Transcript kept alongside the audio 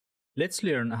Let's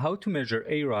learn how to measure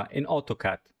area in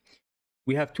AutoCAD.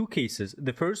 We have two cases.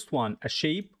 The first one, a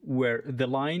shape where the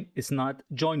line is not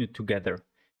joined together.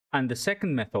 And the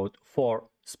second method for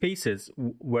spaces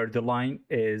where the line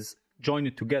is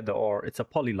joined together, or it's a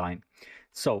polyline.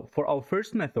 So for our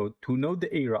first method, to know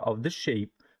the area of this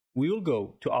shape, we will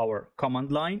go to our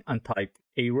command line and type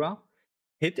area,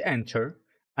 hit enter,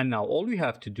 and now all we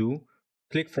have to do,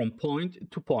 click from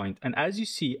point to point, and as you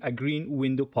see, a green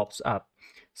window pops up.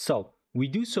 So we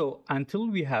do so until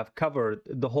we have covered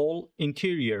the whole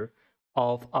interior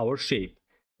of our shape.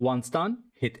 Once done,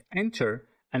 hit enter,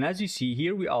 and as you see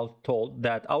here, we are told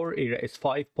that our area is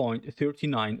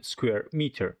 5.39 square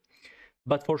meter.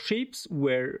 But for shapes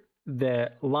where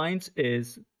the lines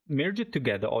is merged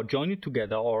together or joined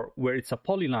together, or where it's a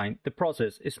polyline, the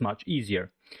process is much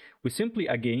easier. We simply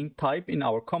again type in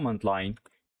our command line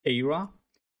area,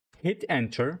 hit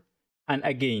enter, and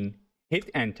again hit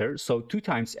enter, so 2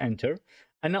 times enter,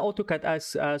 and now AutoCAD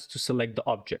asks us to select the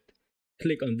object.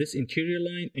 Click on this interior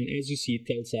line, and as you see, it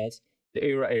tells us the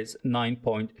area is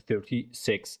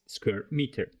 9.36 square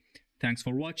meter. Thanks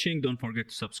for watching. Don't forget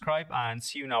to subscribe, and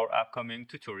see you in our upcoming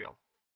tutorial.